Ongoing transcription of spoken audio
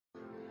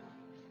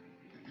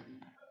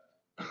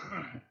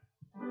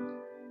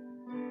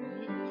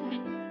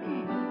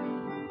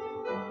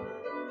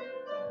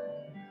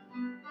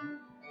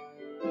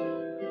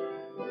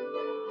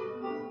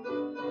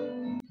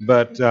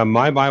but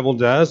my Bible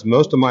does.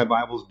 Most of my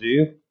Bibles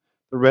do.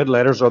 The red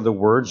letters are the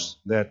words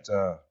that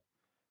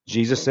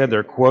Jesus said.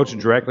 They're quotes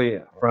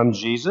directly from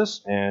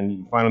Jesus, and you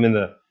can find them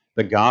in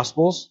the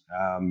Gospels.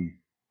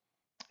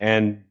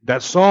 And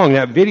that song,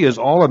 that video is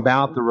all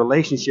about the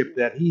relationship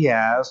that he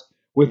has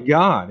with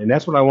God. And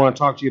that's what I want to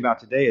talk to you about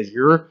today is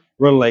your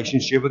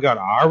relationship with God,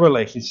 our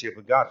relationship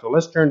with God. So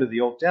let's turn to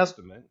the Old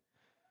Testament,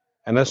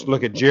 and let's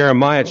look at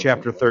Jeremiah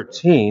chapter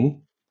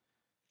 13.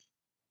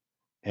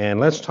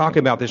 And let's talk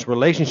about this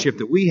relationship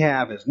that we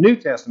have as New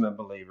Testament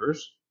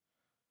believers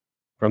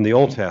from the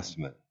Old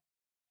Testament.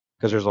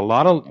 Because there's a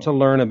lot to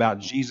learn about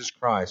Jesus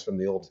Christ from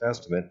the Old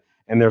Testament,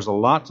 and there's a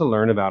lot to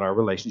learn about our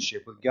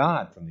relationship with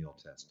God from the Old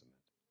Testament.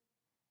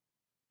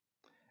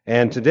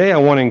 And today I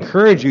want to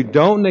encourage you,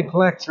 don't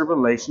neglect your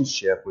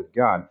relationship with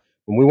God.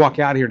 When we walk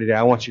out here today,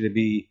 I want you to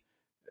be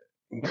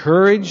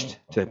encouraged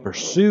to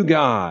pursue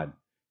God,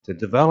 to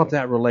develop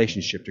that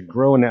relationship, to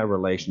grow in that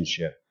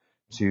relationship,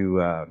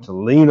 to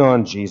lean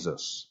on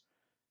Jesus.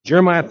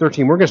 Jeremiah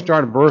 13, we're going to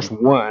start at verse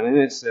 1, and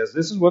it says,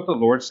 "This is what the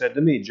Lord said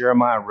to me."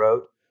 Jeremiah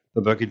wrote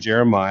the book of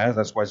Jeremiah.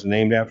 That's why it's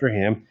named after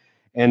him.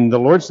 And the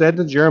Lord said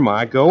to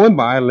Jeremiah, "Go and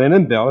buy a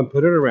linen belt and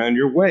put it around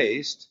your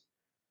waist,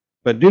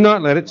 but do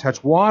not let it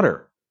touch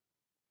water."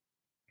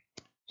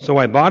 So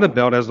I bought a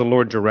belt as the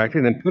Lord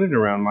directed and put it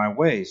around my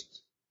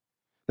waist.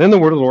 Then the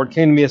word of the Lord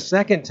came to me a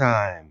second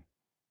time.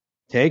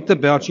 "Take the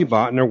belt you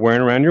bought and are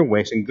wearing around your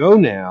waist and go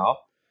now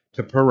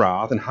to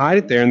Perath and hide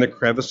it there in the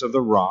crevice of the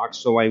rock."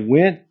 So I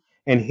went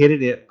and hid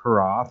it at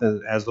Perath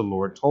as the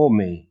Lord told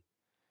me.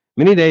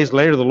 Many days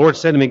later, the Lord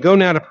said to me, "Go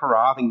now to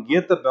Perath and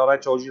get the belt I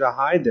told you to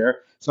hide there."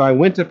 So I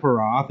went to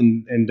Perath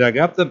and dug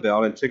up the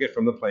belt and took it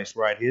from the place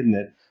where I'd hidden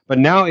it. But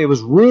now it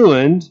was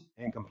ruined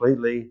and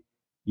completely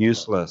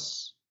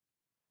useless.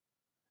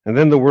 And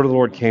then the word of the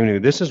Lord came to me.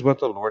 "This is what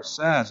the Lord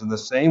says. In the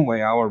same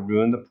way, I will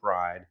ruin the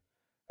pride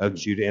of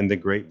Judah and the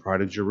great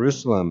pride of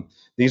Jerusalem.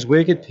 These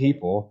wicked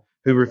people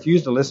who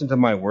refuse to listen to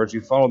my words,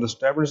 who follow the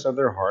stubbornness of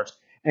their hearts,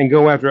 and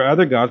go after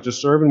other gods to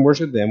serve and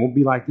worship them, will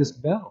be like this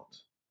belt,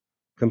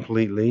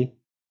 completely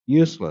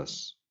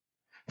useless.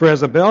 For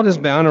as a belt is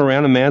bound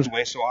around a man's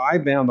waist, so I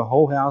bound the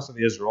whole house of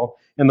Israel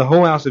and the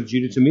whole house of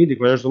Judah to me,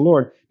 declares the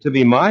Lord, to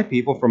be my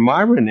people for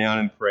my renown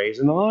and praise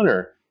and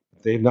honor.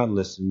 But they have not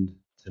listened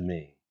to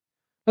me."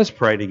 Let's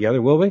pray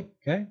together, will we?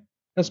 Okay?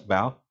 Let's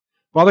bow.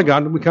 Father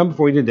God, we come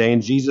before you today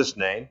in Jesus'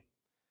 name.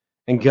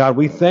 And God,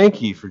 we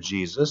thank you for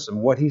Jesus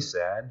and what he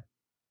said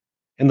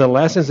and the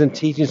lessons and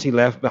teachings he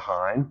left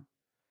behind.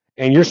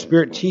 And your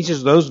Spirit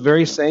teaches those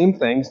very same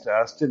things to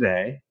us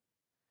today.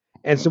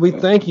 And so we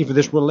thank you for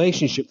this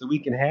relationship that we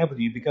can have with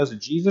you because of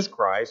Jesus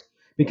Christ,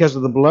 because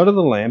of the blood of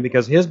the Lamb,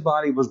 because his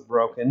body was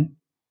broken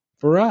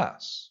for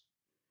us.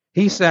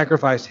 He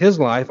sacrificed his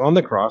life on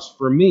the cross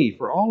for me,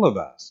 for all of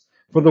us,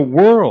 for the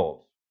world.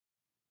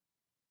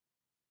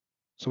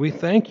 So we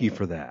thank you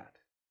for that.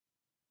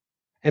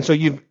 And so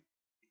you've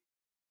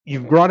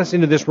brought us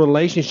into this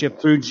relationship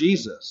through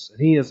Jesus.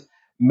 And he has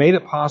made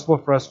it possible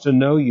for us to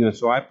know you. And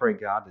so I pray,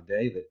 God,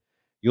 today that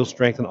you'll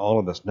strengthen all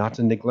of us not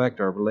to neglect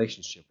our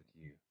relationship with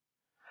you,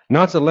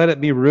 not to let it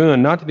be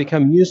ruined, not to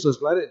become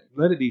useless. Let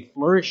it be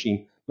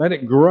flourishing. Let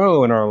it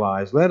grow in our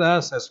lives. Let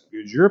us, as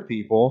your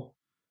people,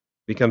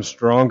 become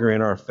stronger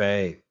in our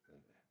faith,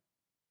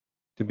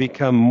 to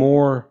become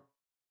more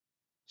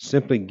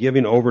simply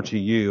giving over to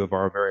you of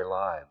our very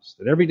lives.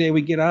 That every day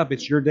we get up,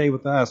 it's your day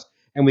with us,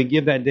 and we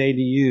give that day to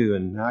you.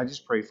 And I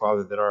just pray,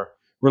 Father, that our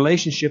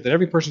relationship, that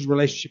every person's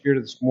relationship here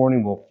this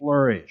morning will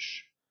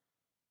flourish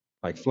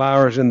like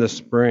flowers in the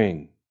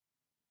spring,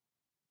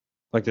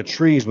 like the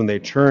trees when they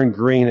turn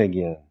green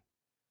again,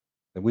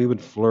 that we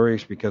would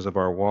flourish because of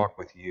our walk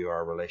with you,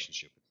 our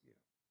relationship with you.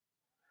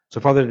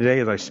 So, Father, today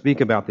as I speak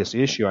about this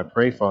issue, I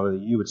pray, Father,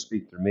 that you would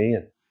speak through me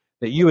and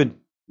that you would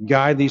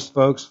guide these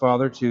folks,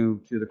 Father, to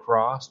the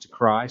cross, to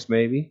Christ,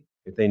 maybe,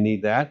 if they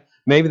need that.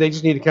 Maybe they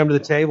just need to come to the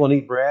table and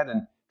eat bread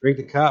and drink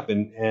the cup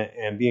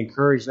and be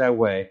encouraged that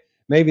way.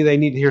 Maybe they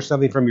need to hear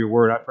something from your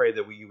word. I pray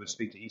that you would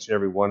speak to each and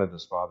every one of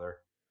us, Father,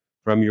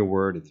 from your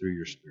word and through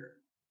your Spirit.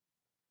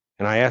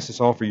 And I ask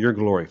this all for your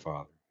glory,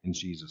 Father, in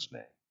Jesus'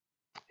 name.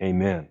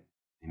 Amen.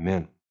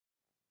 Amen.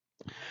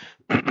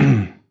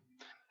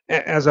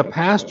 As a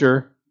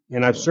pastor,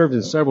 and I've served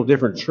in several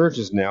different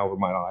churches now over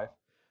my life,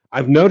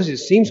 I've noticed it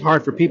seems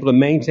hard for people to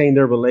maintain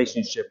their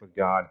relationship with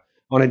God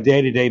on a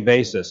day-to-day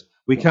basis.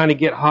 We kind of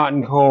get hot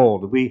and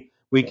cold.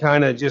 We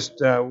kind of just,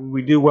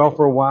 we do well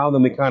for a while,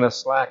 then we kind of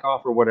slack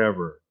off or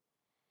whatever.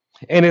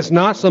 And it's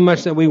not so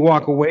much that we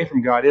walk away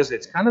from God, is it?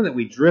 It's kind of that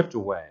we drift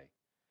away.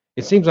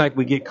 It seems like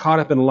we get caught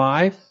up in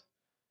life,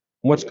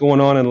 what's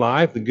going on in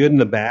life, the good and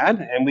the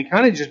bad, and we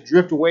kind of just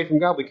drift away from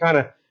God. We kind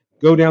of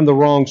go down the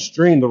wrong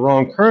stream, the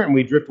wrong current, and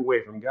we drift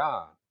away from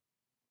God.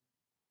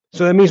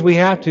 So that means we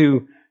have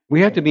to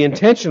be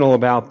intentional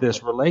about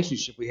this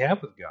relationship we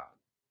have with God.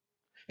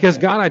 Because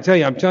God,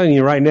 I'm telling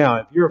you right now,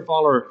 if you're a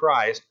follower of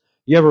Christ,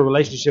 you have a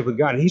relationship with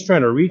God, and he's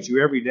trying to reach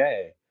you every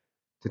day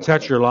to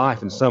touch your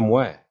life in some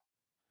way.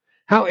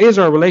 How is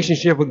our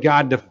relationship with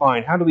God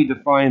defined? How do we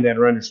define that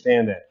or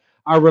understand that?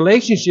 Our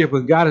relationship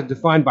with God is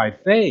defined by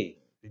faith.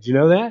 Did you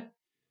know that?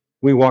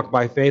 We walk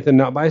by faith and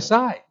not by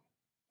sight.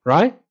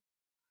 Right?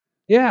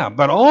 Yeah,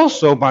 but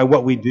also by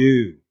what we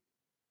do.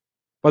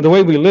 By the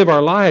way we live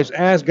our lives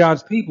as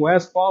God's people,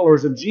 as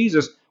followers of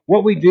Jesus.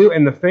 What we do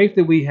and the faith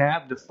that we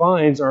have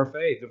defines our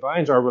faith,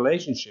 defines our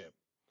relationship.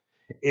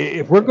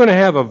 If we're going to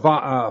have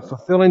a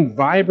fulfilling,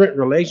 vibrant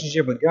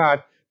relationship with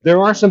God,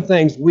 there are some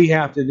things we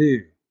have to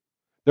do.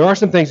 There are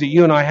some things that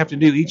you and I have to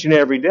do each and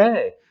every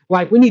day.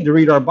 Like we need to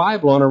read our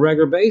Bible on a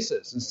regular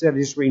basis instead of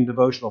just reading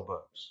devotional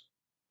books.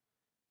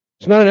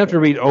 It's not enough to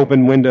read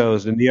open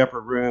windows in the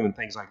upper room and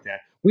things like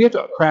that. We have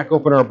to crack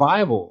open our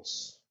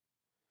Bibles.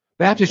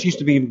 Baptists used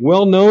to be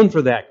well known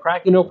for that,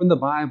 cracking open the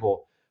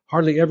Bible.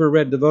 Hardly ever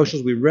read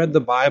devotionals. We read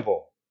the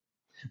Bible.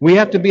 We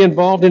have to be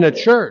involved in a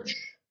church.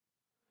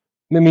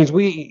 That means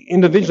we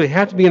individually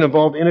have to be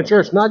involved in a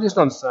church, not just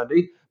on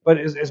Sunday, but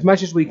as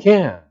much as we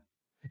can.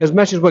 As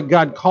much as what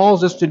God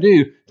calls us to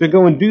do, to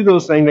go and do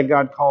those things that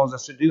God calls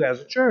us to do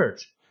as a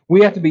church.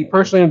 We have to be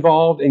personally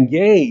involved,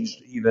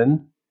 engaged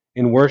even,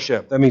 in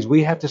worship. That means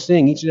we have to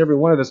sing. Each and every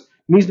one of us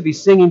needs to be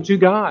singing to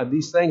God.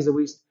 These things that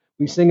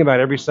we sing about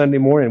every Sunday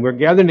morning. We're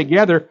gathering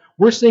together.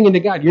 We're singing to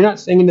God. You're not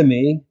singing to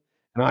me,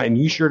 and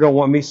you sure don't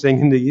want me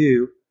singing to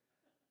you.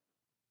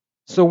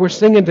 So we're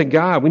singing to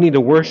God. We need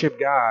to worship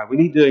God. We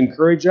need to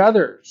encourage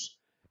others,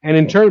 and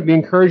in turn be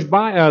encouraged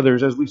by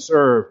others as we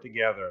serve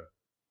together.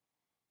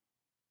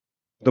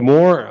 The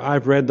more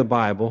I've read the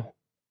Bible,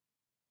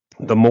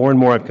 the more and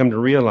more I've come to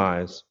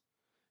realize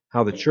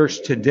how the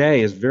church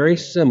today is very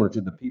similar to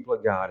the people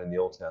of God in the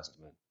Old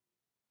Testament.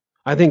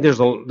 I think there's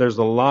a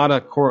lot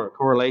of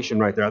correlation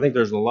right there. I think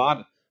there's a lot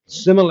of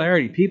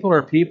similarity. People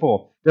are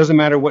people. Doesn't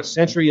matter what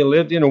century you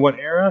lived in or what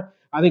era.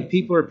 I think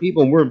people are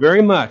people, and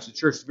the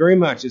church very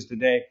much is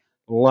today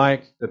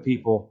like the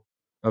people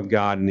of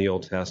God in the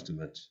Old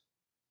Testament.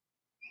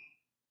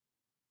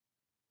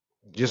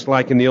 Just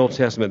like in the Old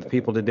Testament, the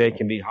people today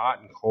can be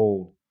hot and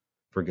cold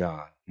for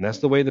God. And that's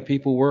the way the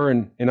people were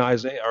in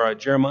Isaiah or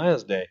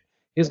Jeremiah's day.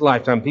 His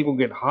lifetime, people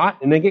get hot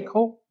and they get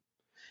cold.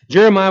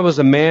 Jeremiah was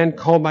a man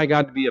called by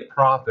God to be a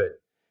prophet.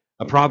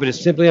 A prophet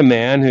is simply a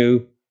man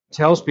who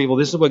tells people,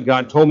 this is what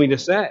God told me to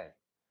say.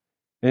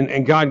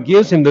 And God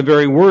gives him the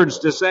very words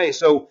to say.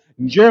 So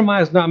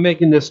Jeremiah's not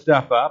making this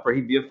stuff up, or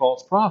he'd be a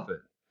false prophet.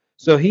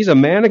 So he's a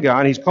man of God,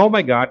 and he's called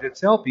by God to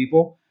tell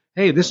people,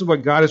 hey, this is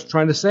what God is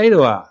trying to say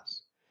to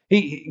us.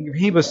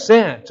 He was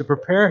sent to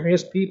prepare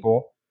his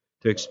people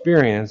to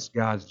experience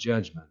God's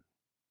judgment.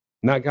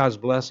 Not God's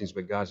blessings,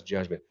 but God's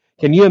judgment.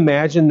 Can you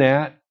imagine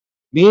that?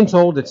 Being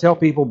told to tell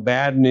people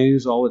bad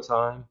news all the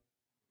time?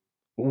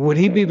 Would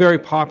he be very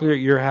popular at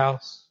your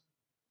house?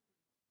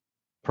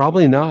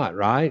 Probably not,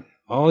 right?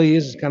 All he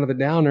is kind of a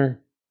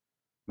downer.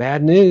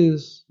 Bad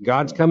news.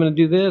 God's coming to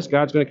do this.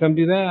 God's going to come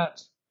do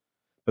that.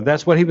 But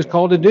that's what he was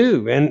called to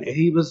do. And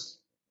he was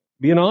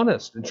being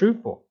honest and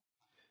truthful.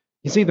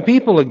 You see, the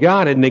people of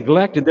God had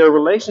neglected their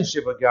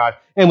relationship with God.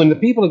 And when the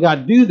people of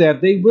God do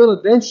that, they will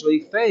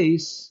eventually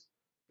face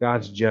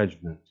God's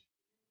judgment.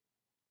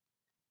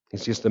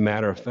 It's just a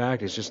matter of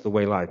fact. It's just the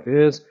way life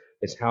is.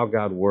 It's how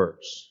God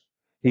works.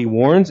 He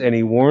warns and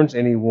he warns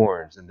and he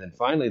warns. And then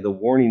finally the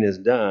warning is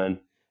done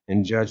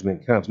and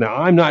judgment comes. Now,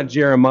 I'm not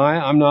Jeremiah.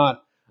 I'm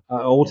not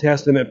an Old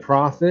Testament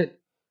prophet.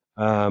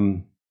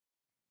 John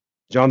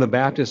the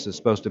Baptist is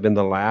supposed to have been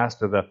the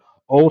last of the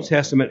Old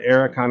Testament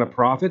era kind of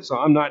prophet. So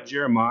I'm not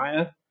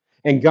Jeremiah.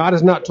 And God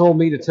has not told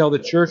me to tell the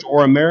church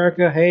or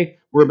America, hey,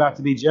 we're about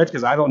to be judged,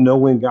 because I don't know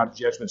when God's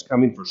judgment's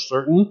coming for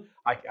certain.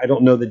 I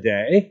don't know the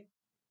day.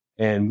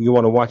 And you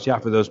want to watch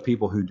out for those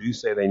people who do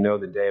say they know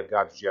the day of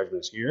God's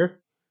judgment is here.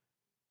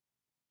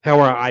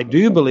 However, I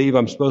do believe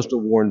I'm supposed to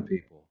warn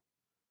people.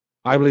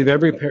 I believe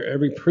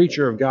every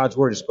preacher of God's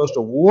word is supposed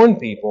to warn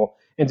people.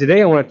 And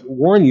today I want to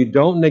warn you,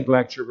 don't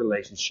neglect your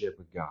relationship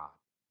with God.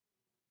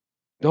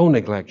 Don't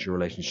neglect your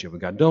relationship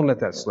with God. Don't let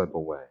that slip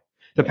away.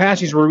 The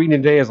passage we're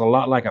reading today is a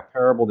lot like a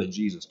parable that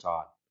Jesus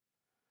taught.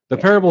 The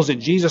parables that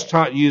Jesus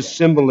taught use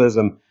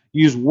symbolism,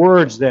 use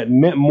words that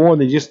meant more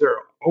than just their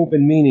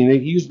open meaning. They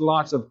used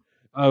lots of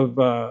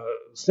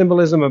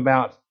symbolism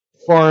about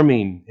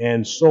farming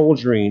and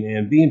soldiering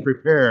and being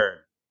prepared.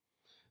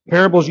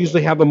 Parables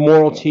usually have a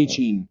moral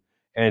teaching,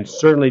 and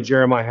certainly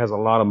Jeremiah has a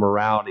lot of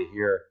morality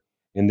here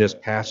in this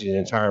passage, the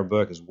entire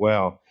book as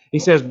well. He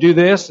says, do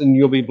this and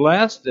you'll be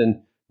blessed,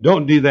 and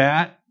don't do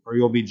that or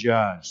you'll be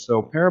judged.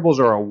 So parables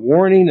are a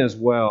warning as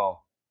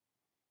well.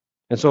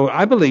 And so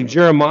I believe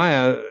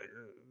Jeremiah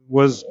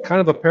was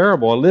kind of a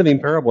parable, a living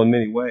parable in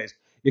many ways.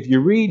 If you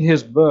read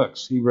his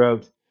books, he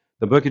wrote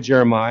the book of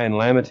Jeremiah and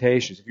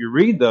Lamentations. If you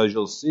read those,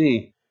 you'll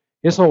see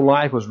his whole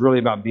life was really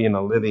about being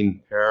a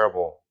living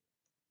parable.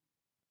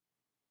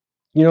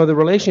 You know, the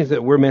relationship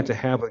that we're meant to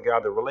have with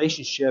God, the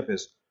relationship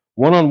is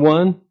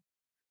one-on-one,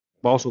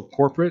 but also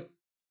corporate.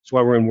 That's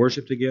why we're in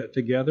worship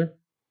together.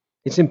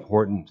 It's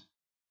important.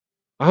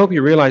 I hope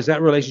you realize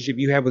that relationship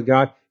you have with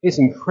God is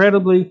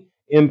incredibly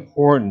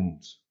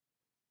important.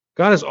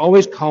 God is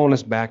always calling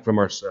us back from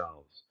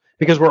ourselves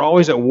because we're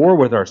always at war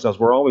with ourselves.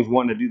 We're always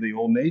wanting to do the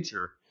old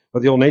nature.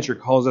 what the old nature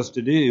calls us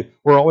to do.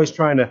 We're always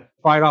trying to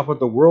fight off what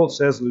the world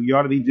says. You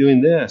ought to be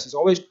doing this. He's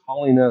always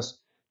calling us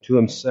to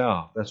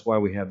himself. That's why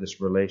we have this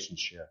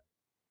relationship.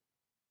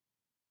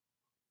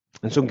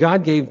 And so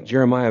God gave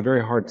Jeremiah a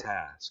very hard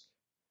task.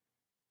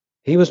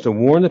 He was to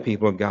warn the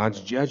people of God's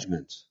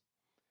judgments.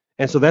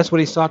 And so that's what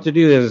he sought to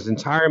do. His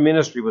entire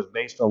ministry was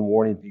based on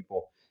warning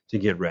people to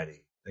get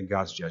ready, that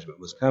God's judgment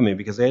was coming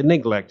because they had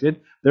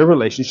neglected their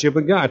relationship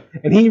with God.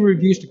 And he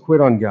refused to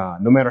quit on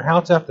God. No matter how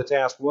tough the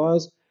task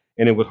was,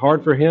 and it was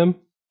hard for him,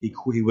 he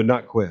would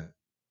not quit.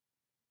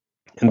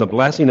 And the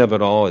blessing of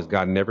it all is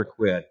God never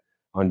quit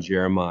on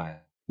Jeremiah.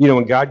 You know,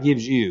 when God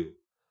gives you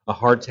a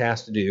hard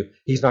task to do,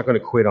 he's not going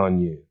to quit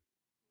on you.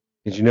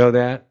 Did you know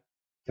that?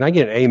 Can I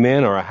get an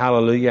amen or a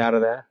hallelujah out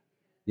of that?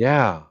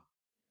 Yeah.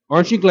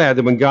 Aren't you glad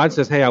that when God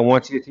says, hey, I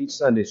want you to teach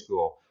Sunday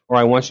school, or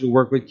I want you to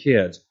work with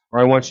kids, or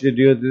I want you to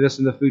do this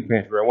in the food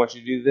pantry, or I want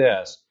you to do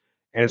this,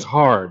 and it's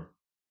hard,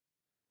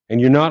 and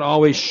you're not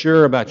always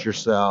sure about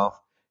yourself,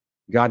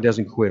 God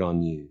doesn't quit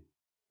on you.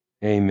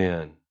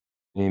 Amen.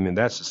 Amen.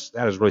 That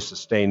has really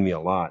sustained me a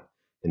lot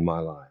in my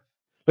life.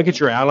 Look at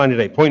your outline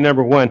today. Point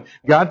number 1,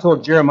 God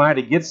told Jeremiah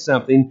to get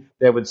something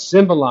that would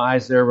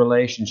symbolize their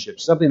relationship,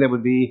 something that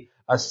would be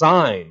a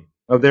sign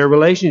of their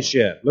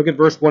relationship. Look at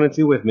verse 1 and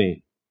 2 with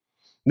me.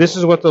 This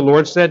is what the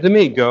Lord said to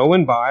me. Go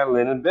and buy a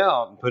linen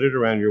belt and put it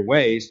around your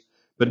waist,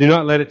 but do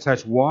not let it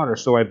touch water.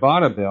 So I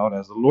bought a belt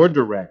as the Lord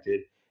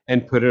directed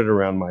and put it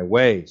around my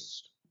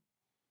waist.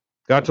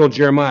 God told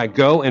Jeremiah,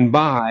 go and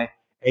buy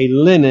a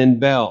linen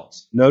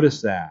belt.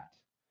 Notice that.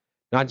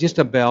 Not just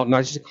a belt,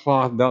 not just a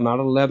cloth belt, not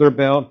a leather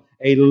belt,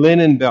 a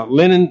linen belt.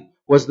 Linen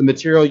was the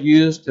material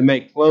used to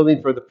make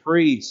clothing for the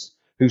priests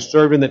who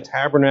served in the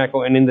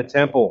tabernacle and in the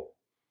temple.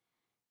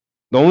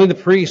 Only the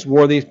priests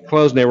wore these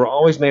clothes, and they were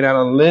always made out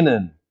of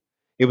linen.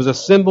 It was a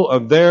symbol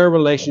of their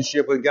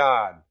relationship with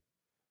God.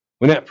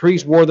 When that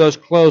priest wore those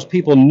clothes,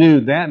 people knew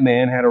that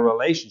man had a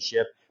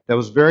relationship that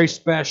was very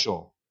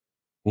special.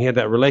 He had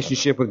that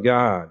relationship with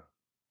God.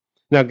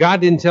 Now, God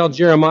didn't tell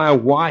Jeremiah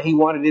why he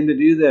wanted him to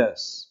do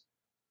this.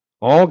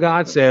 All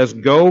God says,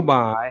 go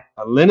buy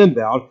a linen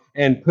belt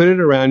and put it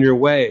around your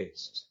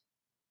waist.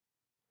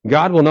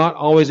 God will not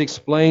always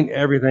explain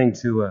everything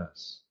to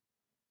us.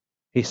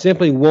 He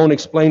simply won't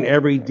explain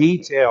every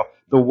detail,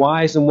 the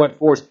whys and what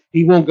fors.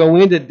 He won't go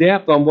into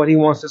depth on what he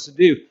wants us to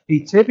do.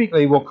 He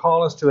typically will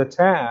call us to a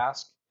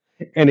task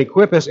and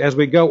equip us as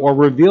we go, or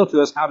reveal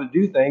to us how to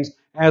do things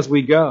as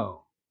we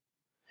go.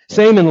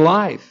 Same in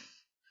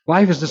life.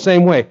 Life is the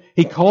same way.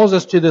 He calls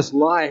us to this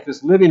life,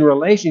 this living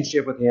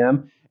relationship with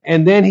him,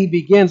 and then he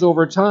begins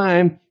over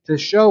time to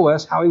show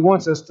us how he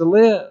wants us to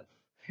live.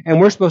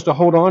 And we're supposed to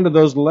hold on to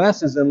those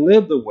lessons and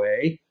live the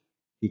way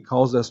he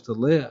calls us to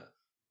live.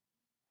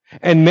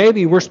 And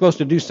maybe we're supposed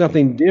to do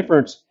something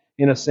different,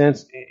 in a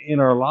sense, in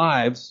our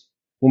lives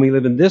when we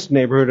live in this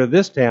neighborhood or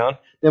this town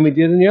than we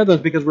did in the others,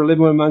 because we're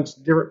living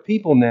amongst different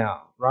people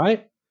now,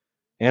 right?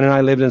 Ann and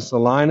I lived in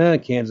Salina,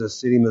 Kansas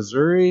City,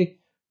 Missouri.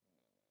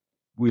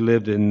 We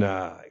lived in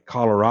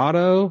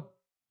Colorado.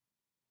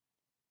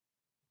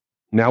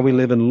 Now we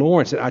live in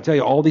Lawrence. And I tell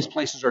you, all these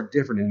places are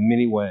different in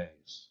many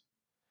ways.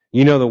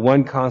 You know the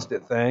one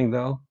constant thing,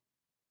 though?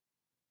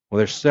 Well,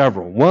 there's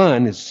several.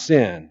 One is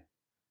sin.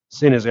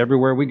 Sin is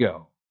everywhere we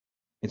go.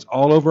 It's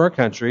all over our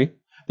country.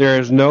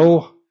 There's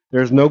no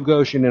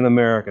Goshen in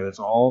America. That's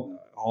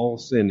all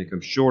sin that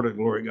comes short of the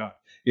glory of God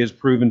is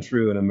proven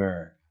true in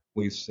America.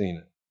 We've seen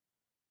it.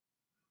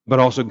 But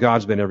also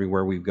God's been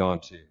everywhere we've gone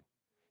to.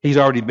 He's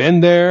already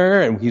been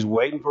there, and he's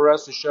waiting for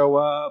us to show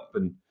up.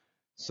 And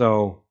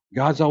so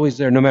God's always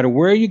there. No matter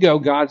where you go,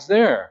 God's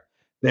there.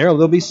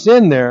 There'll be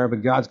sin there,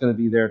 but God's going to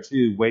be there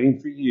too, waiting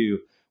for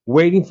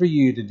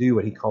you to do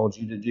what he called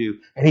you to do.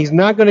 And he's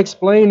not going to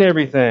explain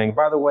everything.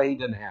 By the way, he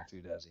doesn't have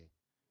to, does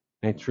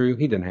he? Ain't true?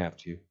 He doesn't have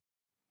to.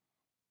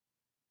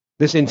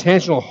 This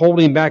intentional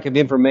holding back of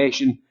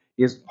information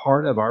is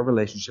part of our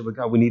relationship with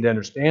God. We need to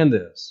understand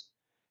this.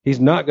 He's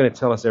not going to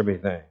tell us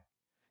everything.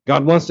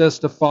 God wants us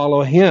to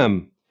follow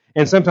him.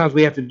 And sometimes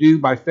we have to do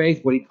by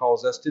faith what he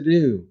calls us to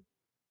do.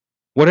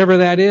 Whatever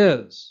that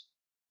is.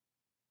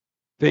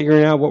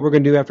 Figuring out what we're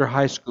going to do after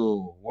high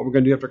school, what we're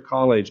going to do after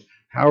college.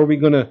 How are we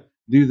going to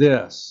do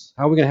this?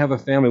 How are we going to have a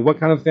family? What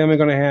kind of family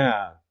am I going to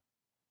have?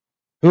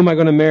 Who am I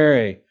going to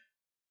marry?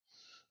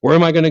 Where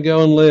am I going to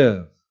go and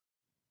live?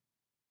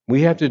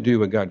 We have to do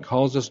what God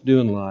calls us to do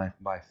in life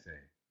by faith.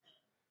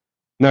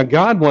 Now,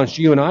 God wants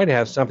you and I to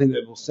have something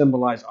that will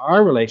symbolize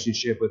our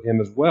relationship with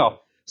him as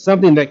well.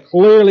 Something that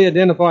clearly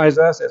identifies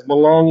us as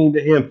belonging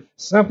to him.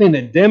 Something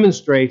that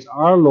demonstrates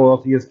our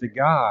loyalty is to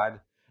God,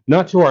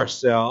 not to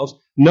ourselves,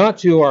 not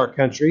to our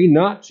country,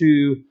 not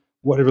to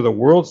whatever the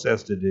world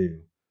says to do,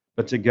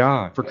 but to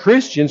God. For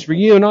Christians, for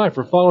you and I,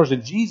 for followers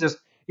of Jesus,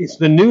 it's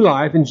the new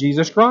life in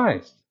Jesus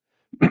Christ.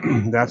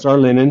 That's our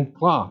linen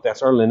cloth.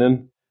 That's our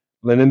linen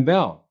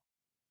belt.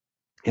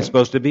 It's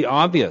supposed to be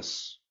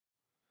obvious.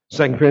 2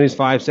 Corinthians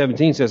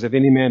 5:17 says, if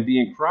any man be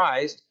in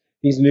Christ,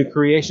 he's a new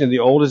creation. The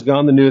old is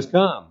gone, the new has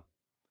come.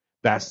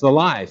 That's the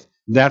life.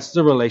 That's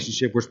the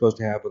relationship we're supposed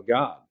to have with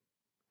God.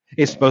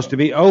 It's supposed to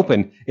be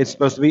open. It's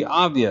supposed to be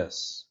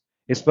obvious.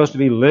 It's supposed to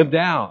be lived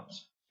out.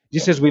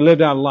 Just as we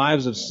lived out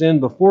lives of sin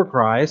before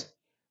Christ,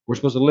 we're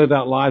supposed to live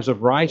out lives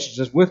of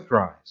righteousness with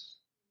Christ.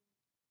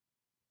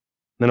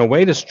 And a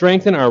way to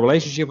strengthen our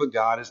relationship with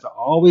God is to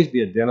always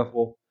be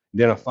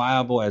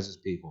identifiable as His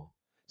people.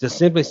 To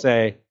simply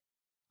say,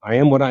 I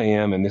am what I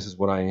am, and this is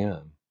what I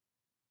am.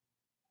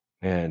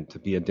 And to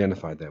be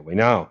identified that way.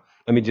 Now,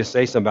 let me just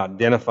say something about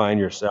identifying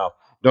yourself.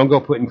 Don't go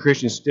putting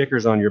Christian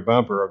stickers on your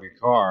bumper of your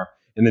car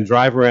and then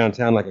drive around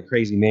town like a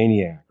crazy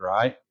maniac,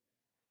 right?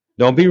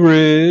 Don't be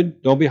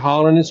rude. Don't be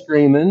hollering and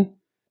screaming.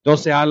 Don't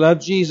say, I love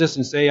Jesus,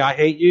 and say, I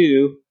hate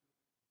you,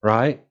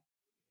 right?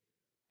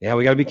 Yeah,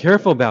 we got to be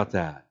careful about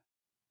that.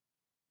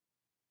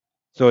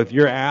 So if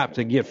you're apt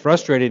to get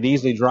frustrated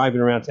easily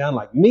driving around town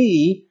like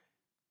me,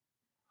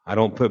 I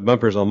don't put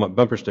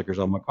bumper stickers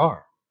on my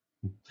car.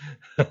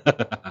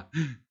 But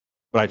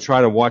I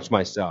try to watch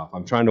myself.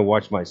 I'm trying to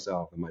watch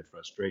myself and my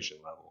frustration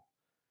level,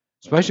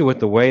 especially with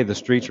the way the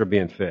streets are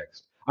being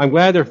fixed. I'm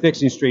glad they're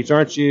fixing streets,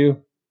 aren't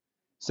you?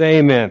 Say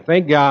amen.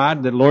 Thank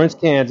God that Lawrence,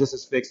 Kansas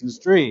is fixing the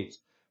streets.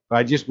 But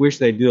I just wish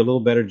they'd do a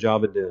little better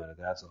job of doing it.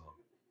 That's all.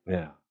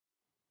 Yeah.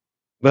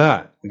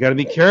 But we got to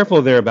be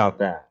careful there about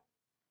that.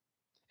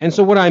 And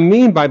so what I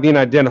mean by being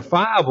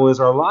identifiable is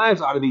our lives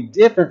ought to be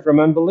different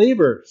from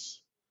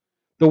unbelievers.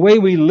 The way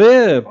we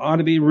live ought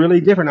to be really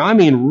different. I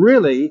mean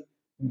really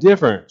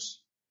different.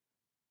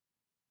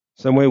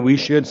 Some way we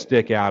should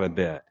stick out a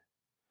bit.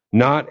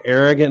 Not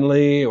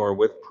arrogantly or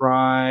with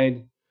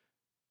pride,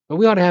 but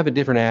we ought to have a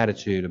different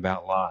attitude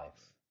about life.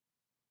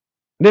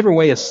 A different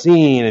way of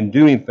seeing and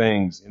doing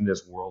things in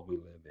this world we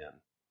live in.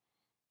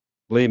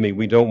 Believe me,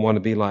 we don't want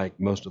to be like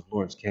most of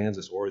Lawrence,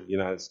 Kansas or the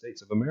United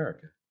States of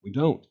America. We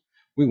don't.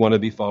 We want to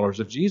be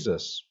followers of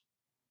Jesus.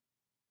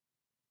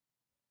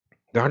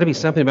 There ought to be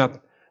something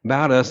about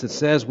us that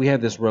says we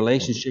have this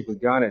relationship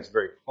with God. It's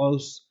very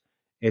close.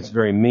 It's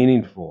very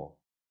meaningful.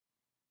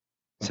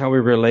 It's how we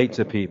relate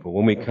to people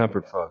when we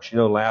comfort folks. You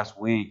know, last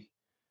week,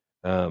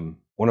 one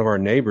of our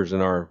neighbors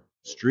in our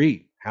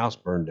street, house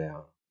burned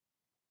down.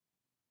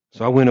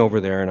 So I went over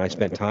there and I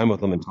spent time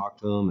with them and talked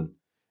to them.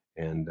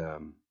 And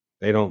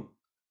they don't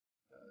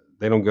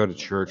go to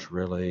church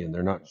really, and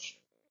they're not,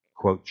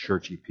 quote,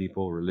 churchy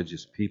people,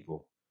 religious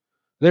people.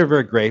 They're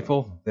very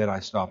grateful that I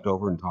stopped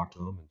over and talked to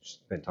them and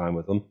spent time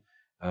with them.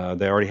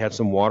 They already had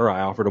some water.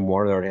 I offered them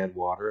water. They already had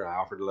water. I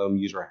offered to let them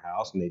use our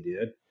house, and they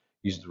did.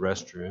 Used the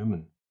restroom.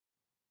 And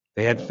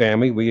they had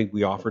family.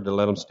 We offered to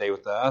let them stay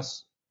with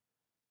us.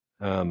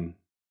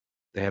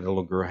 They had a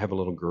little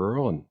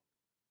girl,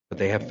 but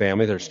they have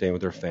family. They're staying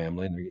with their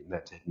family, and they're getting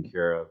that taken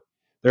care of.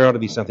 There ought to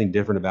be something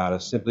different about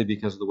us simply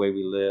because of the way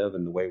we live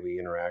and the way we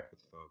interact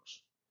with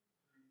folks.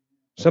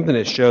 Something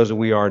that shows that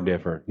we are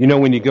different. You know,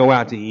 when you go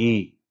out to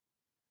eat,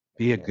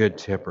 be a good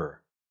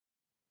tipper.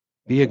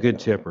 Be a good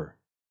tipper.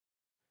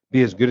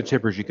 Be as good a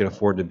tipper as you can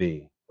afford to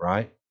be,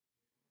 right?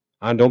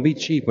 And don't be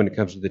cheap when it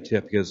comes to the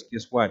tip, because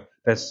guess what?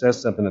 That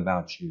says something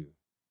about you.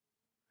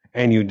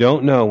 And you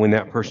don't know when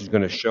that person's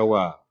going to show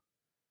up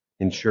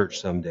in church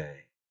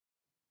someday.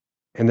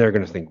 And they're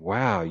going to think,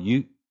 wow, I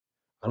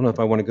don't know if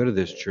I want to go to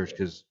this church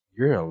because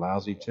you're a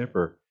lousy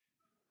tipper.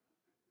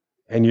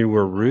 And you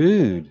were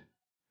rude.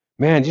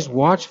 Man, just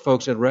watch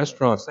folks at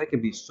restaurants. They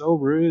can be so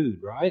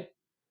rude, right?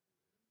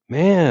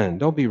 Man,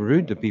 don't be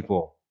rude to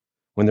people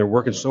when they're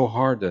working so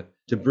hard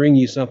to bring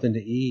you something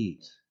to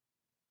eat.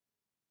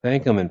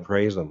 Thank them and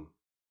praise them.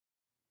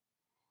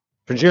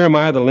 For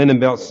Jeremiah, the linen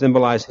belt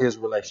symbolized his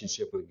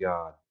relationship with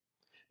God.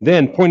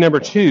 Then, point number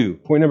two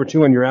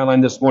on your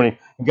outline this morning,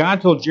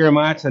 God told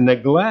Jeremiah to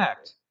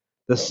neglect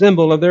the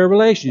symbol of their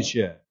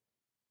relationship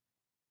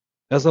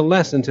as a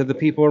lesson to the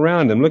people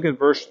around him. Look at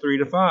verse 3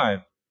 to 5.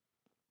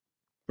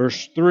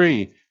 Verse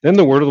 3, then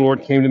the word of the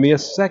Lord came to me a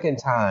second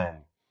time.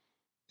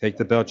 Take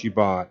the belt you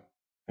bought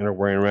and are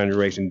wearing around your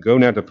waist, and go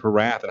now to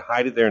Perath and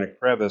hide it there in a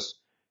crevice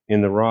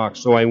in the rock.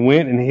 So I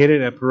went and hid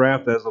it at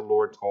Perath as the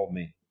Lord told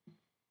me.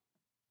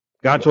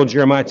 God told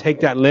Jeremiah, take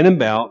that linen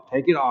belt,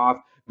 take it off,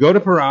 go to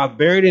Perath,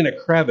 bury it in a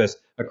crevice.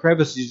 A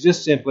crevice is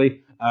just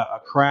simply a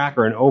crack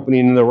or an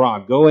opening in the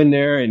rock. Go in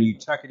there and you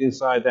tuck it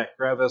inside that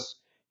crevice.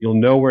 You'll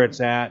know where it's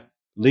at.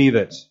 Leave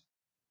it.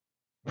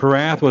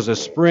 Perath was a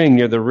spring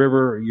near the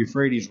river,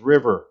 Euphrates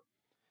River.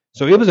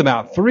 So it was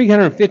about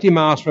 350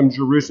 miles from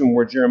Jerusalem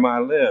where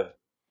Jeremiah lived.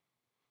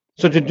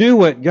 So to do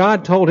what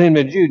God told him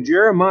to do,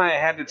 Jeremiah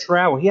had to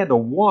travel. He had to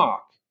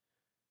walk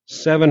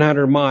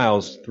 700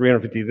 miles,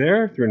 350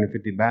 there,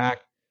 350 back.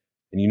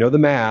 And you know the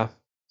math.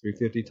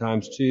 350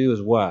 times 2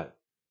 is what?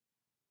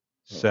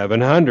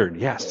 700.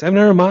 Yeah,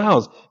 700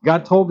 miles.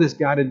 God told this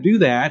guy to do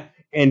that,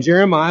 and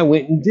Jeremiah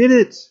went and did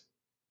it.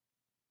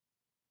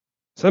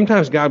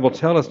 Sometimes God will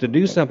tell us to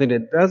do something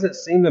that doesn't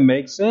seem to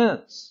make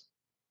sense.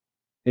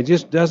 It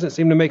just doesn't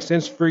seem to make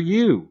sense for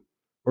you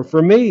or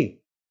for me.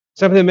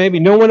 Something that maybe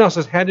no one else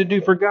has had to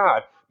do for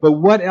God. But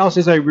what else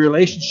is a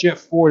relationship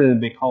for than to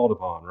be called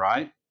upon,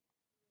 right?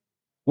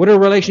 What are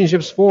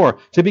relationships for?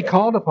 To be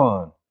called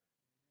upon.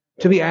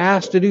 To be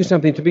asked to do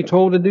something. To be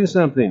told to do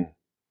something.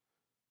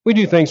 We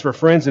do things for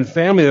friends and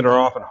family that are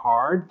often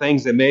hard,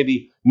 things that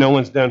maybe no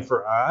one's done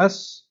for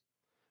us.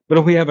 But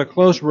if we have a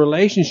close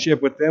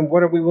relationship with them,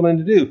 what are we willing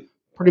to do?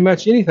 Pretty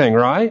much anything,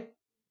 right?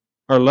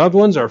 Our loved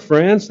ones, our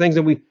friends, things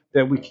that we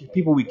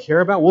people we care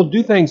about, we'll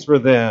do things for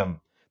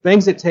them.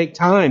 Things that take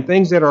time,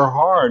 things that are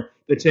hard,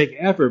 that take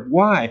effort.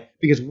 Why?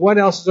 Because what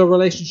else is a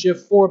relationship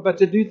for but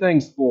to do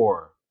things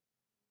for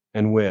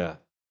and with?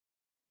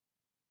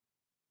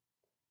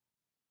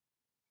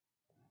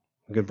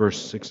 Look at verse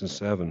 6 and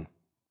 7.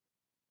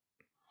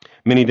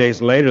 Many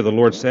days later, the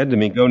Lord said to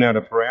me, "Go now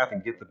to Parath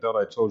and get the belt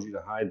I told you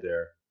to hide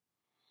there."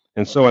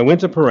 And so I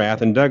went to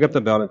Parath and dug up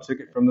the belt and took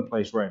it from the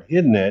place where I'd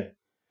hidden it.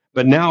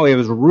 But now it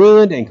was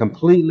ruined and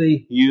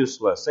completely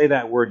useless. Say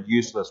that word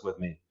useless with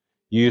me.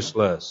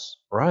 Useless.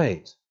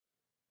 Right.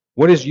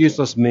 What does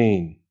useless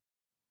mean?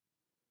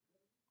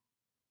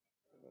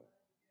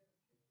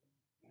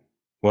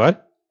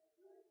 What?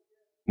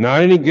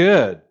 Not any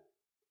good.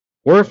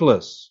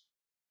 Worthless.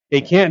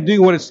 It can't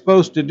do what it's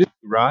supposed to do,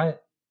 right?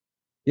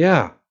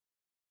 Yeah.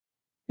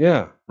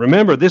 Yeah.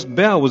 Remember, this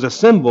bell was a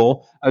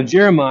symbol of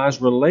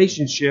Jeremiah's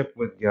relationship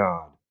with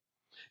God.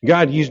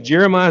 God used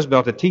Jeremiah's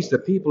bell to teach the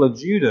people of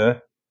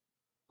Judah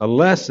a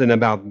lesson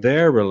about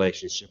their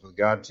relationship with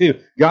God, too.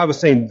 God was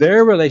saying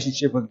their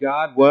relationship with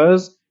God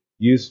was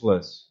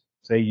useless.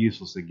 Say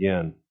useless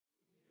again.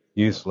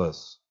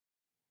 Useless.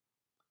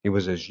 It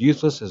was as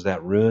useless as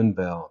that ruined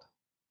belt.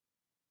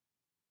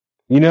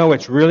 You know,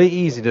 it's really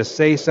easy to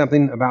say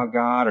something about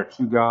God or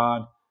to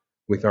God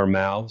with our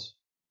mouths.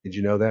 Did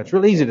you know that? It's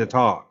really easy to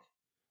talk,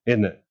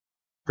 isn't it?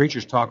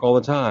 Preachers talk all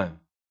the time.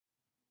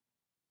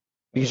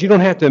 Because you don't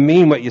have to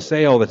mean what you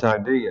say all the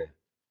time, do you?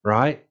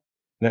 Right?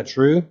 Isn't that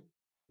true?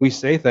 We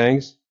say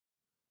things.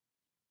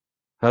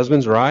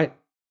 Husbands, right?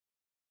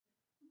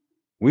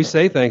 We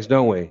say things,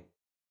 don't we?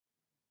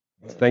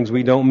 Things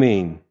we don't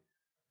mean.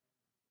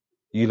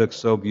 You look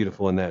so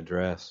beautiful in that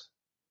dress.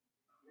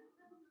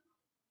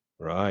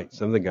 Right.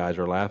 Some of the guys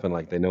are laughing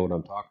like they know what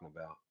I'm talking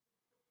about.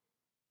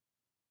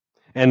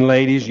 And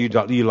ladies, you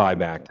lie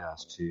back to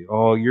us too.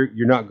 Oh, you're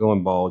not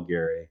going bald,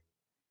 Gary.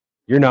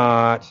 You're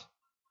not.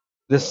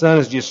 The sun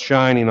is just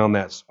shining on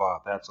that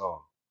spot. That's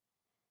all.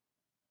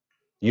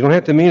 You don't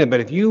have to mean it, but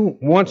if you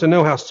want to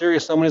know how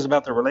serious someone is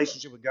about their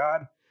relationship with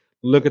God,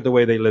 look at the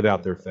way they live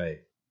out their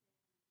faith.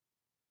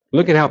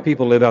 Look at how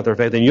people live out their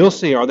faith, and you'll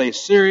see, are they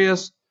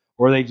serious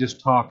or are they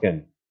just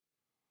talking?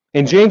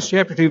 In James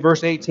chapter 2,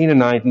 verse 18 and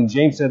 19,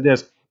 James said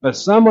this, "But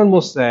someone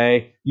will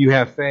say, 'You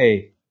have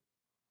faith,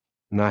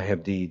 and I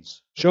have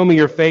deeds. Show me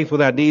your faith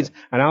without deeds,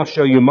 and I'll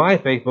show you my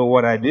faith by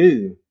what I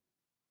do.'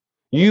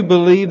 You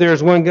believe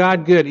there's one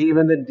God? Good.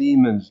 Even the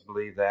demons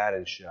believe that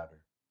and shudder."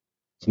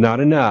 It's not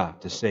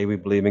enough to say we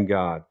believe in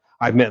God.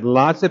 I've met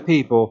lots of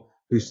people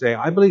who say,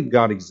 "I believe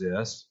God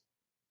exists,"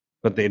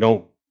 but they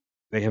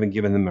haven't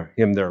given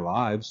him their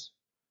lives.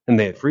 And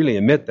they freely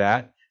admit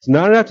that. It's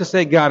not enough to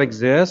say God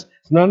exists.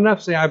 It's not enough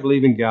to say I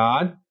believe in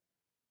God.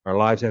 Our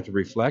lives have to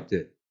reflect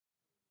it.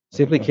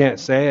 Simply can't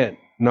say it,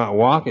 not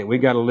walk it. We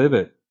got to live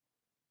it.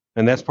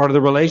 And that's part of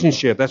the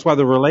relationship. That's why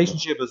the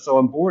relationship is so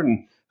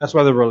important. That's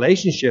why the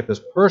relationship is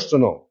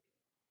personal.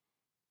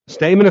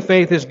 Statement of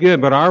faith is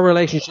good, but our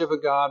relationship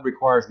with God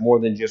requires more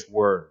than just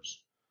words.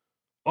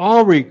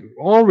 All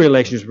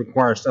relationships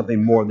require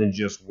something more than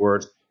just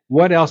words.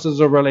 What else is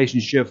a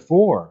relationship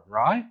for,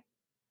 right?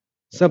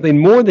 Something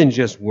more than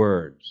just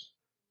words.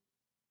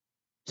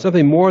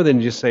 Something more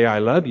than just say, "I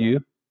love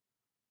you,"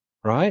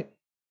 right?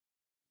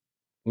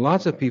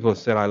 Lots of people have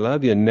said, "I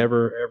love you," and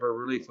never, ever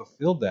really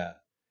fulfilled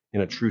that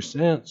in a true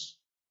sense.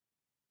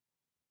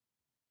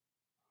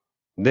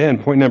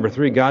 Then, point number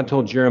 3, God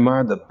told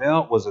Jeremiah the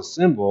belt was a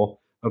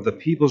symbol of the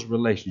people's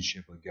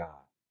relationship with God.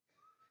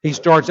 He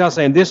starts out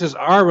saying, "This is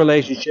our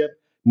relationship."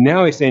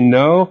 Now he's saying,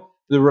 "No,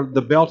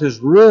 the belt is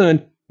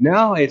ruined.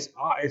 Now it's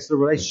the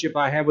relationship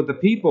I have with the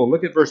people."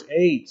 Look at verse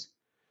 8.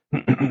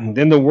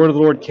 Then the word of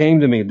the Lord came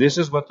to me. This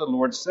is what the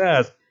Lord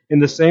says. "In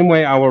the same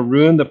way, I will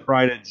ruin the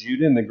pride of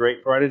Judah and the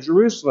great pride of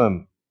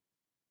Jerusalem.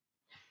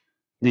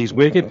 These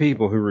wicked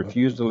people who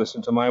refuse to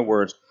listen to my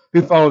words,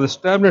 who follow the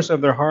stubbornness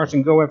of their hearts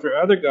and go after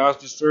other gods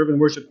to serve and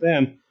worship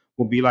them,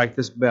 will be like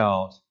this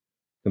belt,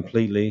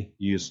 completely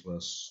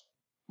useless."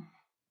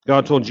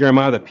 God told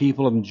Jeremiah the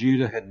people of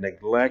Judah had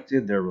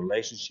neglected their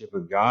relationship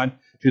with God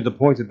to the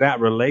point that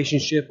that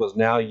relationship was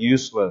now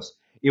useless.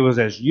 It was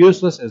as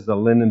useless as the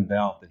linen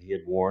belt that he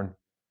had worn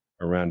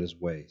around his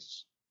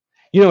waist.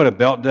 You know what a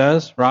belt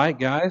does, right,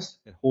 guys?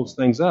 It holds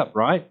things up,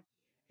 right?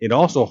 It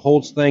also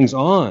holds things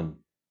on.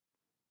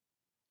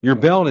 Your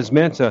belt is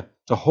meant to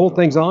hold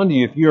things on to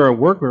you. If you're a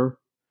worker,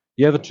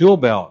 you have a tool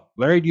belt.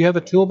 Larry, do you have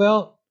a tool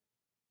belt?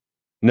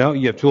 No?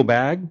 You have a tool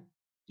bag?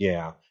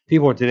 Yeah.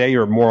 People today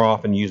are more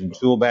often using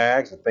tool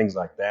bags and things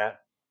like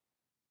that.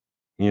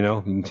 You know,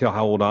 you can tell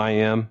how old I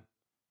am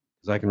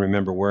because I can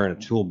remember wearing a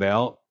tool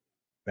belt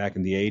back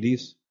in the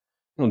 80s.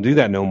 I don't do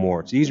that no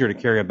more. It's easier to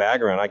carry a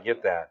bag around. I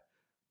get that.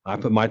 I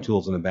put my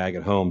tools in a bag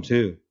at home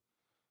too.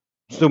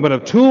 So, but a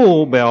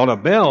tool belt, a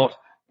belt,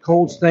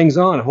 holds things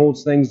on,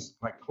 holds things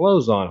like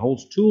clothes on,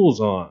 holds tools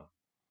on.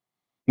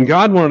 And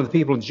God wanted the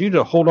people of Judah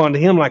to hold on to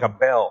him like a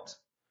belt.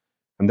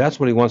 And that's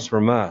what he wants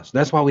from us.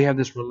 That's why we have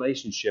this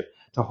relationship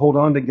to hold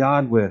on to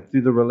God with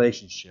through the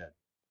relationship.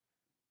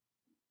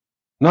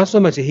 Not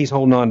so much that he's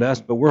holding on to us,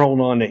 but we're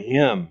holding on to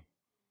him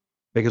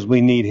because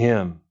we need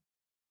him.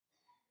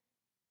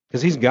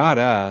 Because he's got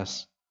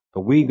us,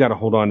 but we've got to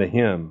hold on to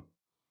him.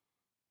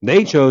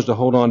 They chose to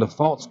hold on to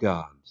false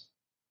gods.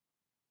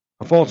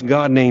 A false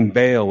god named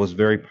Baal was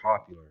very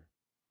popular.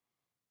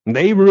 And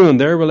they ruined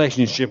their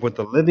relationship with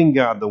the living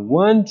God, the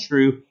one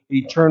true,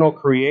 eternal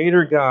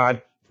creator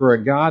God, for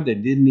a God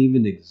that didn't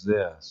even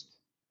exist,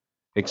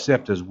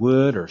 except as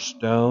wood or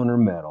stone or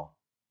metal.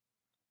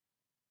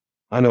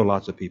 I know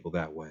lots of people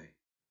that way.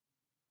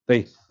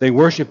 They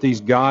worship these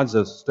gods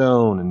of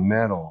stone and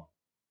metal,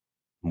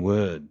 and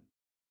wood,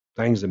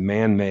 things that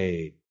man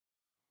made.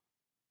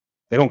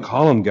 They don't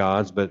call them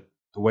gods, but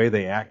the way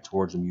they act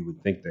towards them, you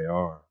would think they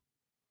are.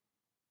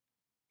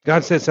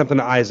 God said something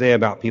to Isaiah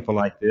about people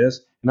like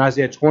this. In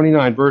Isaiah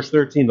 29, verse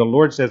 13, the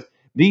Lord says,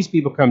 "These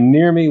people come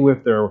near me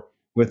with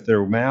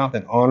their mouth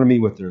and honor me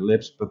with their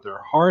lips, but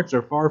their hearts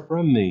are far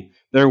from me.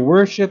 Their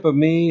worship of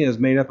me is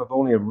made up of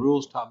only of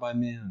rules taught by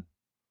men."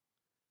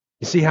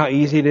 You see how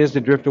easy it is to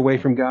drift away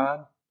from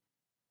God?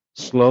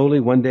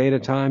 Slowly, one day at a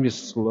time,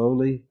 just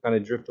slowly kind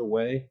of drift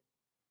away.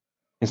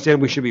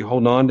 Instead, we should be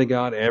holding on to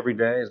God every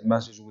day as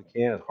much as we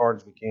can, as hard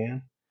as we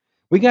can.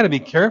 We got to be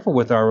careful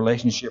with our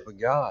relationship with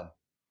God.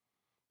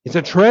 It's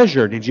a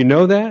treasure. Did you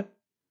know that?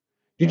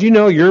 Did you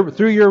know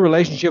through your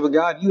relationship with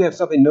God, you have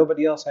something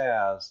nobody else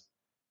has?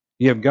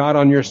 You have God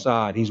on your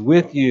side. He's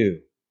with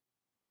you.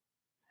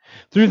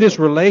 Through this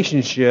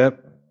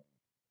relationship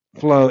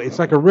flow, it's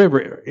like a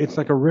river. It's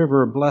like a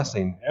river of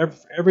blessing.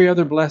 Every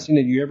other blessing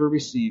that you ever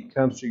receive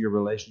comes through your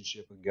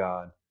relationship with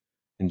God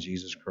and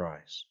Jesus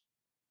Christ.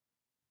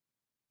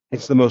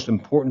 It's the most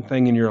important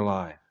thing in your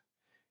life.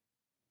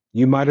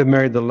 You might have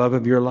married the love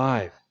of your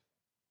life.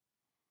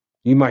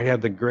 You might have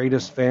the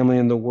greatest family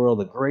in the world,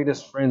 the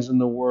greatest friends in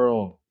the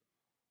world.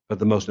 But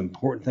the most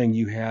important thing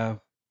you have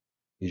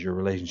is your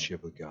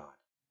relationship with God.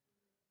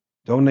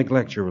 Don't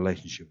neglect your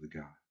relationship with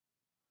God.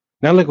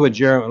 Now look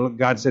at what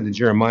God said to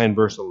Jeremiah in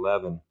verse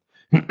 11.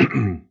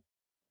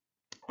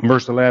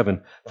 Verse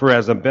 11, "For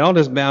as a belt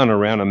is bound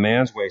around a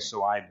man's waist,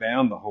 so I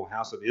bound the whole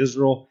house of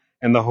Israel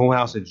and the whole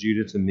house of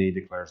Judah to me,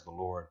 declares the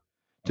Lord,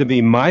 to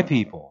be my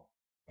people,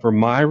 for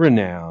my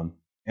renown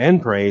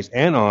and praise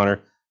and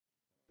honor,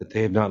 but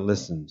they have not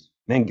listened."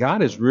 Man,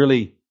 God is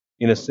really,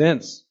 in a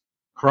sense,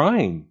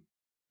 crying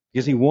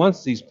because he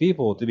wants these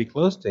people to be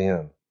close to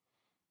him.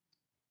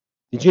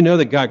 Did you know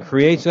that God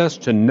creates us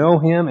to know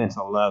him and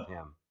to love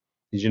him?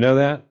 Did you know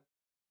that?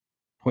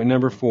 Point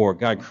number 4,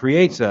 God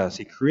creates us.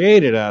 He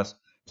created us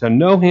to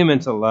know him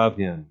and to love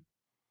him.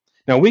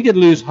 Now, we could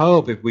lose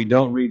hope if we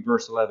don't read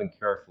verse 11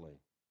 carefully,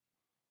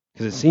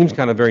 because it seems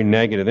kind of very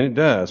negative, and it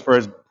does. "For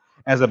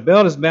as a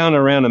belt is bound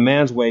around a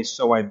man's waist,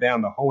 so I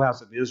bound the whole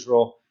house of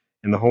Israel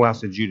and the whole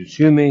house of Judah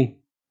to me,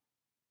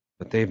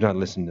 but they have not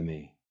listened to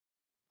me."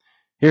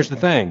 Here's the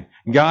thing.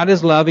 God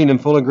is loving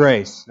and full of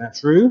grace. Is that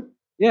true?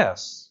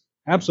 Yes,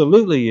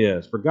 absolutely he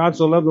is. For God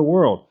so loved the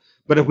world.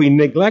 But if we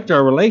neglect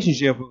our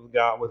relationship with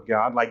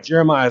God, like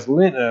Jeremiah's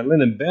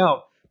linen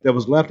belt that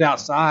was left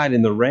outside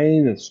in the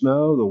rain and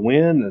snow, the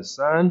wind and the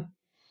sun,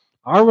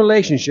 our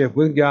relationship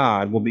with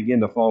God will begin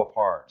to fall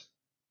apart.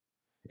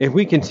 If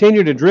we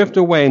continue to drift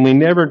away and we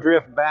never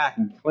drift back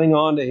and cling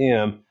on to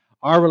him,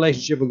 our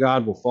relationship with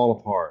God will fall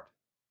apart.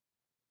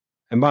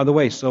 And by the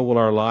way, so will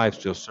our lives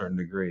to a certain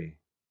degree,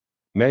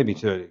 maybe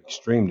to an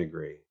extreme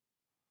degree.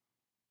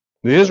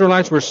 The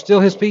Israelites were still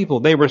his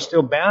people. They were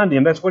still bound to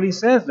him. That's what he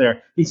says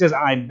there. He says,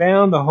 "I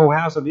bound the whole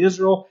house of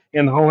Israel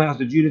and the whole house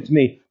of Judah to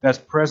me." That's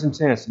present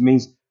tense. It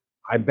means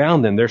I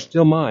bound them. They're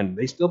still mine.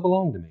 They still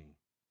belong to me.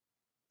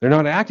 They're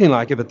not acting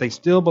like it, but they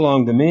still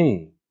belong to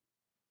me.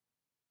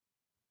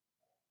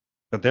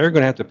 But they're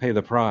going to have to pay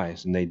the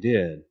price, and they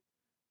did.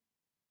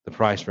 The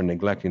price for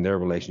neglecting their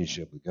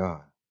relationship with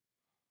God.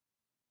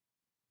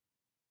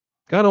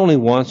 God only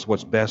wants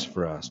what's best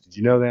for us. Did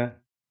you know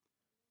that?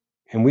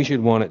 And we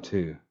should want it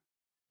too.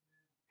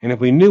 And if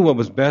we knew what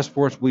was best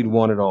for us, we'd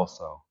want it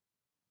also.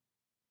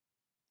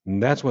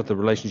 And that's what the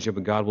relationship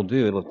with God will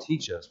do. It'll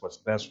teach us what's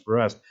best for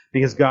us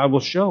because God will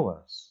show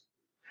us.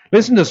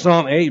 Listen to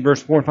Psalm 8,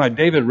 verse 4 and 5.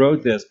 David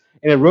wrote this,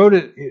 and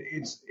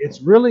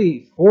it's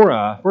really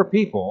for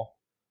people,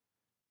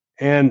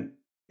 and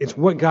it's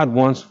what God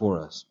wants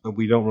for us, but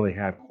we don't really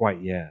have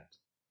quite yet.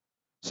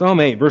 Psalm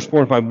 8, verse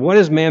 4 and 5. "What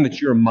is man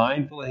that you are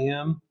mindful of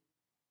him?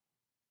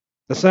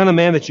 The son of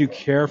man that you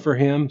care for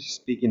him?"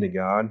 Speaking to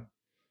God.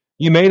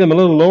 "You made him a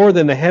little lower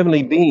than the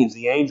heavenly beings,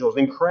 the angels,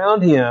 and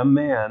crowned him,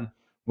 man,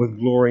 with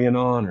glory and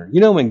honor."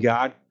 You know when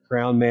God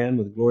crowned man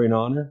with glory and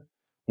honor?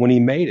 When he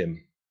made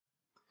him.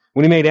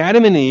 When he made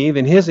Adam and Eve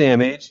in his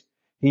image,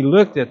 he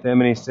looked at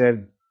them and he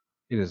said,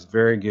 "It is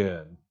very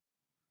good."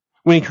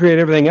 When he created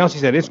everything else, he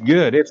said, "It's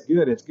good, it's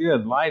good, it's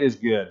good. Light is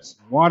good,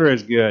 water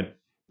is good,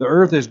 the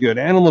earth is good,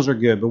 animals are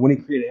good." But when he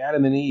created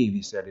Adam and Eve,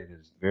 he said, "It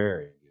is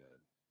very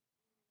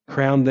good."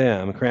 Crowned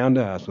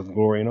us with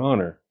glory and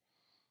honor.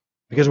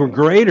 Because we're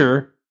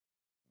greater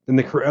than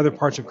the other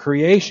parts of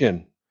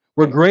creation.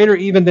 We're greater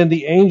even than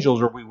the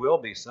angels, or we will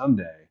be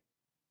someday.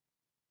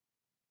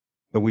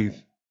 But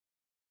we've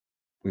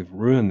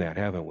ruined that,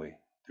 haven't we,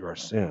 through our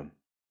sin.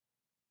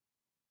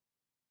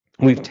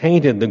 We've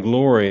tainted the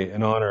glory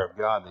and honor of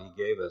God that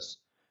He gave us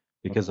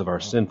because of our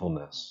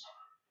sinfulness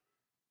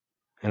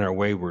and our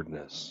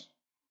waywardness.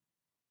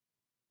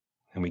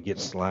 And we get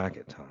slack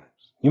at times.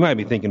 You might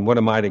be thinking, what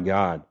am I to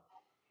God?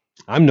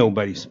 I'm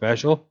nobody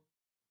special.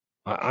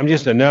 I'm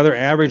just another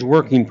average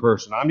working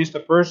person. I'm just a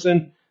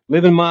person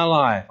living my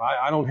life.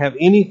 I don't have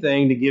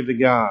anything to give to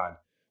God.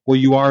 Well,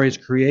 you are His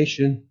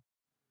creation.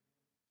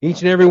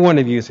 Each and every one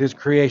of you is His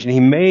creation. He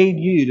made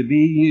you to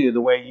be you,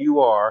 the way you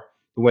are,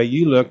 the way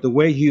you look, the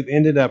way you've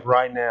ended up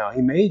right now.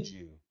 He made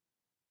you.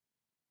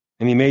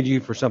 And He made you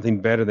for something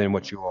better than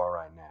what you are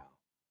right now.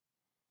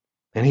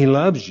 And He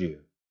loves you.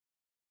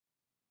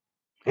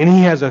 And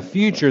He has a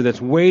future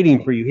that's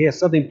waiting for you. He has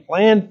something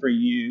planned for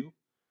you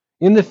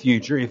in the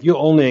future if you'll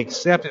only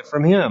accept it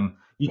from Him.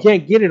 You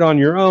can't get it on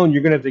your own.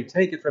 You're going to have to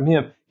take it from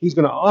Him. He's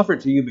going to offer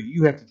it to you, but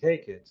you have to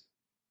take it.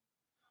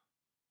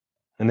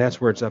 And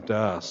that's where it's up to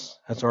us.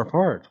 That's our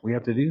part. We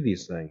have to do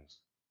these things.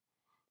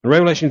 In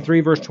Revelation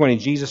 3, verse 20,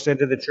 Jesus said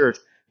to the church,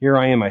 "Here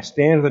I am. I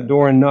stand at the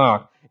door and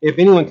knock. If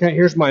anyone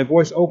hears my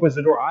voice, opens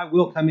the door, I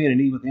will come in and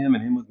eat with him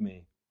and him with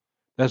me."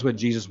 That's what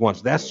Jesus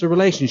wants. That's the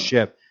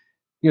relationship.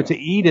 You know, to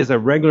eat is a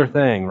regular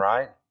thing,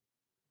 right?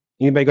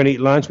 Anybody going to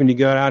eat lunch when you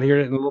go out here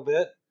in a little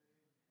bit?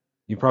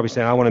 You probably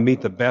say, "I want to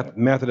meet the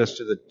Methodists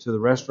to the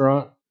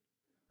restaurant,"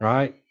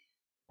 right?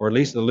 Or at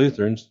least the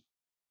Lutherans.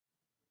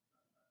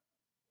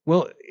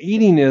 Well,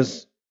 eating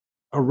is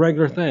a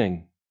regular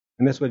thing.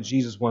 And that's what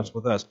Jesus wants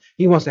with us.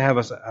 He wants to have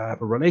us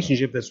have a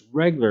relationship that's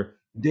regular,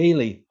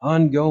 daily,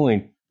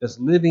 ongoing, that's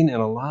living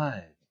and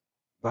alive,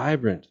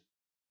 vibrant.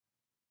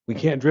 We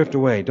can't drift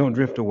away. Don't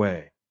drift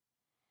away.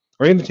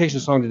 Our invitation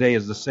song today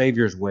is "The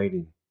Savior's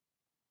Waiting."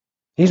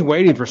 He's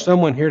waiting for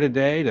someone here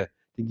today to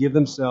give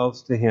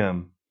themselves to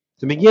Him,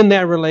 to begin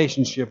that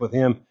relationship with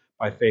Him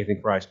by faith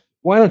in Christ.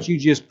 Why don't you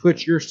just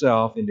put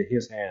yourself into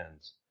His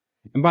hands?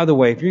 And by the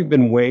way, if you've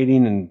been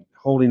waiting and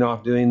holding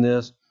off doing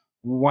this,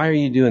 why are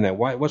you doing that?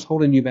 What's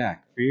holding you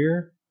back?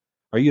 Fear?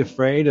 Are you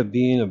afraid of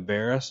being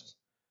embarrassed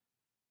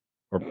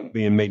or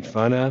being made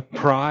fun of?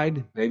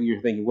 Pride? Maybe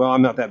you're thinking, well,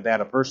 I'm not that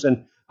bad a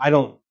person. I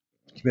don't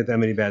commit that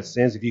many bad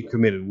sins. If you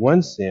committed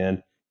one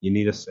sin, you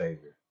need a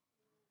Savior.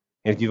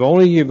 And if you've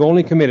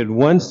only committed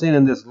one sin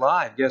in this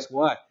life, guess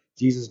what?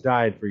 Jesus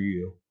died for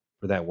you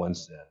for that one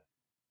sin.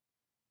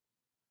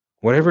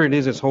 Whatever it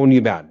is that's holding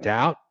you back,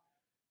 doubt?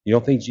 You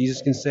don't think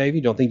Jesus can save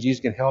you? Don't think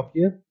Jesus can help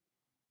you?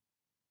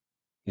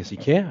 Yes, He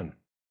can.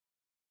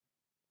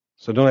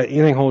 So don't let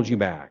anything hold you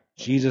back.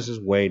 Jesus is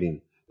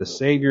waiting. The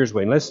Savior is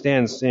waiting. Let's stand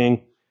and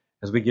sing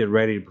as we get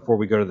ready before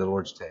we go to the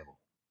Lord's table.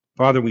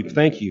 Father, we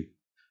thank You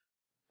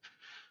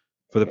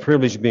for the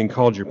privilege of being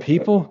called Your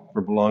people,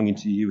 for belonging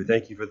to You. We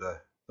thank You for the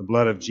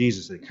blood of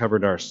Jesus that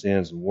covered our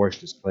sins and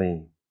washed us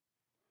clean.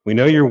 We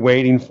know You're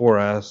waiting for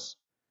us.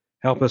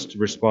 Help us to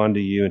respond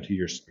to You and to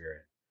Your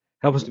Spirit.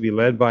 Help us to be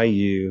led by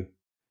You.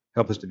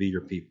 Help us to be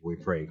Your people, we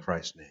pray in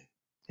Christ's name.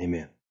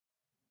 Amen.